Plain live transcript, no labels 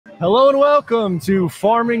Hello and welcome to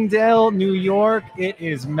Farmingdale, New York. It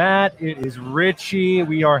is Matt. It is Richie.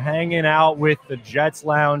 We are hanging out with the Jets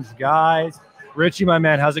Lounge guys. Richie, my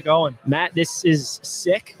man, how's it going? Matt, this is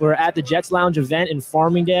sick. We're at the Jets Lounge event in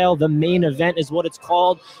Farmingdale. The main event is what it's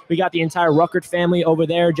called. We got the entire Ruckert family over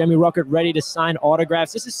there. Jeremy Ruckert ready to sign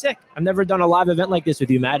autographs. This is sick. I've never done a live event like this with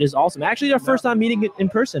you, Matt. It's awesome. Actually, our first time meeting in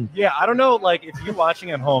person. Yeah, I don't know, like, if you're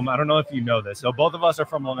watching at home, I don't know if you know this. So both of us are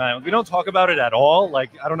from Long Island. We don't talk about it at all.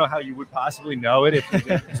 Like, I don't know how you would possibly know it if we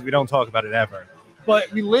did, because we don't talk about it ever. But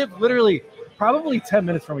we live literally probably 10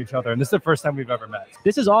 minutes from each other, and this is the first time we've ever met.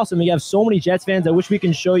 This is awesome. We have so many Jets fans. I wish we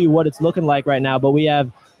can show you what it's looking like right now, but we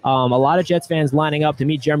have a lot of Jets fans lining up to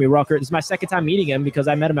meet Jeremy Ruckert. This is my second time meeting him because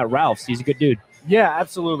I met him at Ralph's. He's a good dude. Yeah,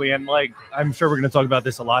 absolutely. And, like, I'm sure we're going to talk about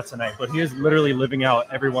this a lot tonight, but he is literally living out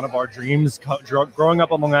every one of our dreams. Growing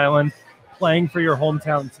up on Long Island, playing for your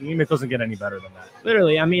hometown team, it doesn't get any better than that.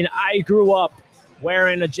 Literally. I mean, I grew up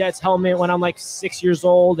wearing a Jets helmet when I'm like 6 years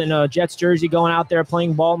old and a Jets jersey, going out there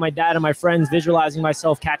playing ball with my dad and my friends, visualizing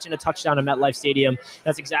myself catching a touchdown at MetLife Stadium.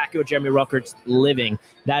 That's exactly what Jeremy Ruckert's living.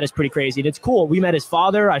 That is pretty crazy. And it's cool. We met his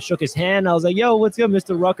father. I shook his hand. I was like, yo, what's good,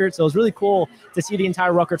 Mr. Ruckert? So it was really cool to see the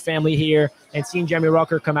entire Ruckert family here and seeing Jeremy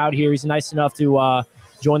Ruckert come out here. He's nice enough to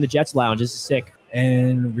join the Jets Lounge. This is sick.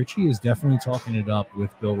 And Richie is definitely talking it up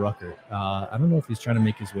with Bill Ruckert. I don't know if he's trying to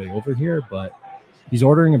make his way over here, but he's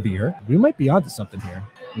ordering a beer. We might be onto something here.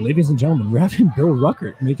 Ladies and gentlemen, we're having Bill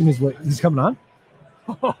Ruckert making his way. He's coming on?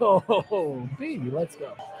 Oh, baby, let's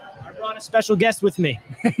go. I brought a special guest with me.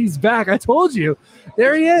 He's back. I told you.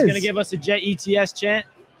 There he is. He's going to give us a Jet ETS chant.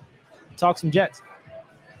 Talk some Jets.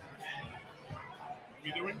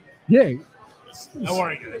 You doing? Yeah. How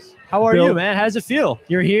are you guys? How are Bill, you, man? How does it feel?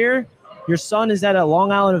 You're here. Your son is at a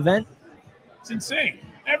Long Island event. It's insane.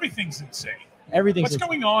 Everything's insane. Everything's What's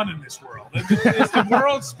going on in this world? Is the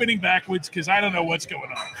world spinning backwards? Because I don't know what's going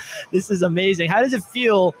on. This is amazing. How does it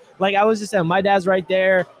feel? Like I was just saying, my dad's right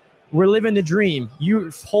there. We're living the dream. Your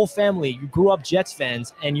whole family, you grew up Jets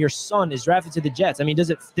fans, and your son is drafted to the Jets. I mean, did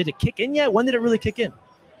it kick in yet? When did it really kick in?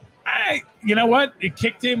 You know what? It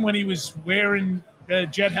kicked in when he was wearing the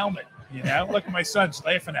Jet helmet. You know, look, my son's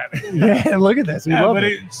laughing at me. Yeah, look at this. We love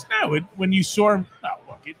it. When you saw him,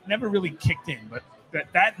 look, it never really kicked in, but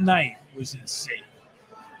that night was insane.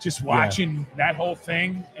 Just watching that whole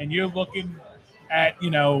thing, and you're looking at,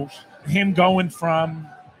 him going from,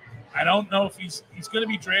 I don't know if he's going to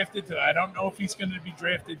be drafted to, I don't know if he's going to be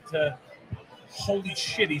drafted to, holy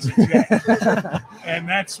shit, he's a Jet. And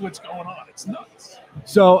that's what's going on. It's nuts.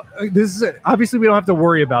 So this is obviously we don't have to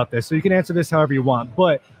worry about this, so you can answer this however you want.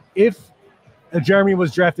 But if Jeremy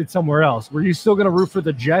was drafted somewhere else, were you still going to root for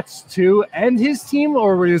the Jets too and his team,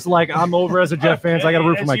 or were you just like, I'm over as a Jet fan, so I got to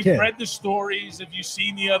root for my kid? You've read the stories, have you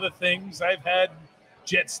seen the other things? I've had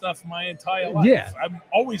Jet stuff my entire life. Yeah. I'm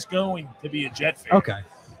always going to be a Jet fan. Okay.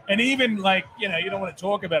 And even like, you don't want to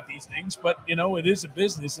talk about these things, but, it is a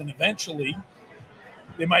business, and eventually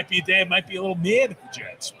there might be a day it might be a little mad at the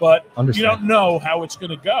Jets, but you don't know how it's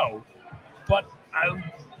going to go. But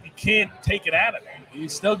you can't take it out of him.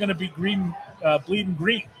 He's still going to be green, bleeding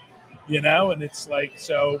green, and it's like,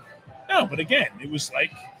 so, no, but again, it was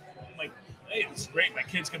like, hey, this is great. My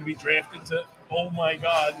kid's going to be drafted to, oh my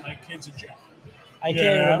God, my kid's a Jet. I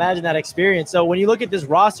can't even imagine that experience. So when you look at this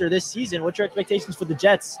roster this season, what's your expectations for the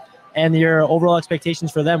Jets and your overall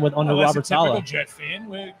expectations for them under Robert Saleh? As a typical Jet fan,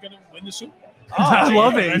 we're going to win the Super Bowl. Oh, I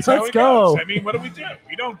love it. Let's go. I mean, what do we do?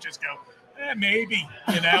 We don't just go, maybe,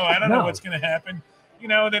 I don't know what's going to happen.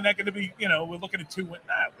 They're not going to be, we're looking at 2 win.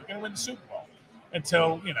 Nah, we're going to win the Super Bowl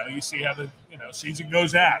until, you see how the, season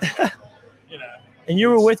goes out. And you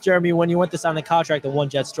were with Jeremy when you went to sign the contract at One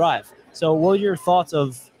Jets Drive. So what are your thoughts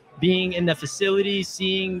of being in the facility,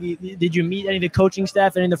 did you meet any of the coaching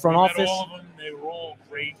staff and in the front office? All of them. They were all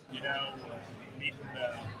great, meeting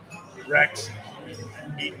Rex,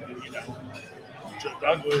 meeting, Joe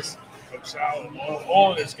Douglas, Coach Saleh,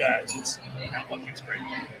 all of those guys. It's great.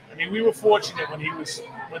 I mean, we were fortunate when he went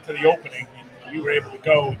to the opening, and we were able to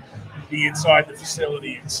go and be inside the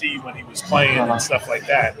facility and see when he was playing and stuff like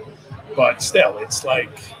that. But still, it's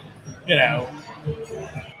like,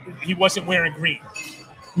 he wasn't wearing green.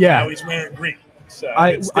 Yeah. Now he's wearing green. So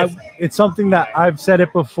it's something that I've said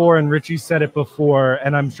it before, and Richie said it before,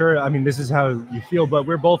 and I'm sure, this is how you feel, but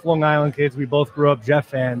we're both Long Island kids. We both grew up Jet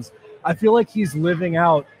fans. I feel like he's living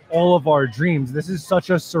out all of our dreams. This is such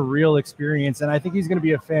a surreal experience, and I think he's going to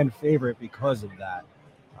be a fan favorite because of that.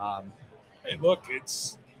 Hey, look,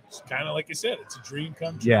 it's kind of like I said, it's a dream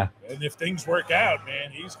come true. Yeah. And if things work out,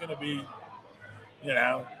 man, he's going to be,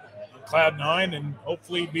 on cloud 9 and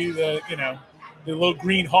hopefully be the little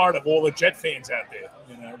green heart of all the Jet fans out there,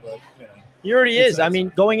 but. He already is. I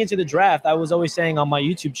mean, going into the draft, I was always saying on my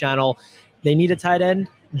YouTube channel, they need a tight end.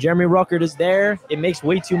 Jeremy Ruckert is there. It makes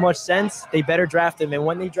way too much sense. They better draft him. And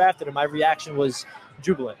when they drafted him, my reaction was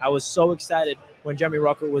jubilant. I was so excited when Jeremy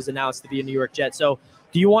Ruckert was announced to be a New York Jet. So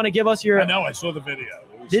do you want to give us your... I know. I saw the video.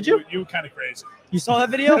 Did you? You were kind of crazy. You saw that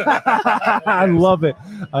video? I love it.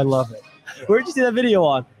 I love it. Where'd you see that video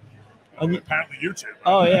on? Apparently YouTube.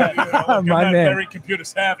 Oh, yeah. I'm not very computer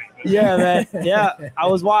savvy. Yeah, man. Yeah, I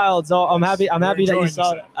was wild. So I'm happy that you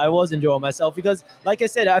saw it. I was enjoying myself because, like I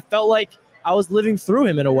said, I felt like I was living through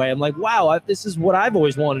him in a way. I'm like, wow, this is what I've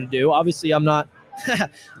always wanted to do. Obviously, I'm not.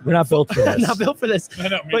 We're not built for this. Not built for this. I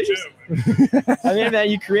know, me too. I mean, man,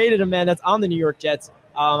 you created a man that's on the New York Jets.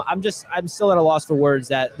 I'm still at a loss for words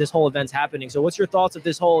that this whole event's happening. So what's your thoughts of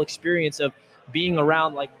this whole experience of being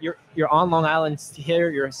around, like you're on Long Island here,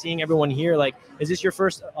 you're seeing everyone here. Like, is this your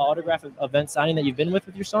first autograph event signing that you've been with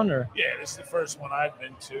your son, or? Yeah, this is the first one I've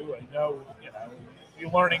been to. I know,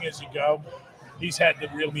 you're learning as you go. He's had to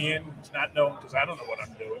reel me in, not knowing, because I don't know what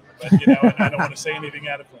I'm doing. But, and I don't want to say anything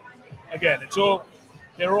out of it. Again,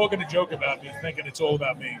 they're all going to joke about me thinking it's all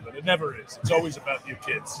about me, but it never is. It's always about your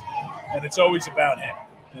kids, and it's always about him.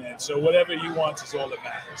 And so whatever he wants is all that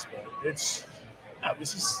matters. But this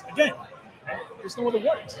is, again, there's no other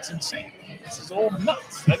words. It's insane. This is all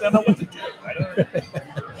nuts. I don't know what to do. I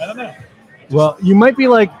don't know. Well, you might be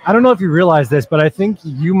like, I don't know if you realize this, but I think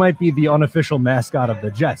you might be the unofficial mascot of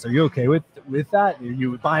the Jets. Are you okay with that? Are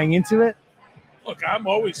you buying into it? Look, I'm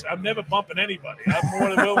never bumping anybody. I'm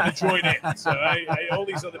more than willing to join in. So I all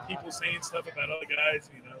these other people saying stuff about other guys,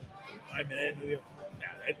 my men,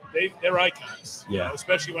 they're icons. Yeah.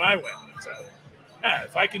 Especially when I went. So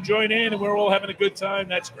if I can join in and we're all having a good time,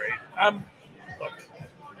 that's great. I'm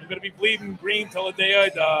going to be bleeding green till the day I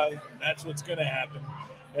die. And that's what's going to happen.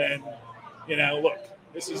 And look,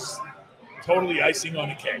 this is totally icing on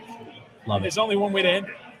the cake. Love it. There's only one way to end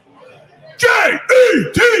it.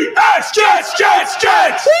 Jets, Jets, Jets,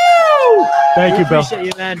 Jets! Woo! Thank you, Bill. Appreciate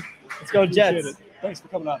you, man. Let's go, Jets. Thanks for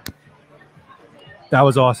coming on. That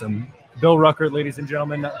was awesome. Bill Ruckert, ladies and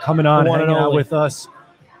gentlemen, coming on, hanging out with us,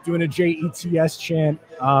 doing a JETS chant.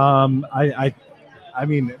 I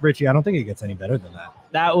mean, Richie, I don't think it gets any better than that.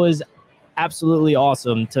 That was absolutely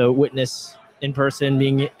awesome to witness in person,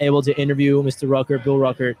 being able to interview Mr. Ruckert, Bill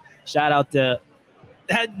Ruckert. Shout out to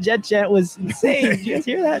that Jet chant was insane. Did you guys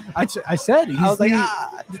hear that? I said, I was like,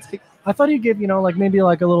 I thought he'd give, maybe a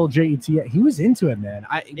little JET. He was into it, man.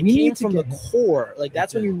 It came from the core. Like,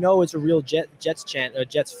 that's when you know it's a real Jets chant, a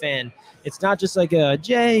Jets fan. It's not just like a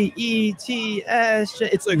JETS.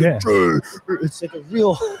 It's like it's like a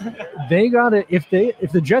real. They got it. If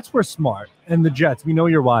the Jets were smart, and the Jets, we know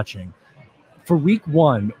you're watching, for week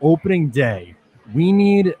 1, opening day, we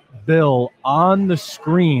need Bill on the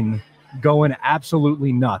screen going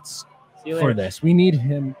absolutely nuts for this. We need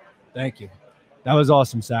him. Thank you. That was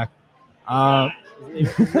awesome, Zach. See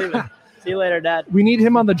you later, Dad. We need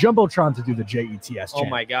him on the Jumbotron to do the JETS chant. Oh,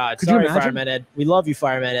 my God. Could Sorry, you imagine? Fireman Ed. We love you,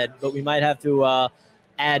 Fireman Ed, but we might have to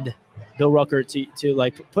add Bill Ruckert to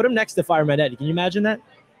put him next to Fireman Ed. Can you imagine that?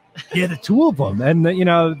 Yeah, the two of them. And,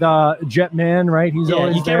 the Jet Man, right? He's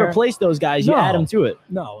always you can't replace those guys. You add them to it.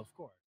 No, of course.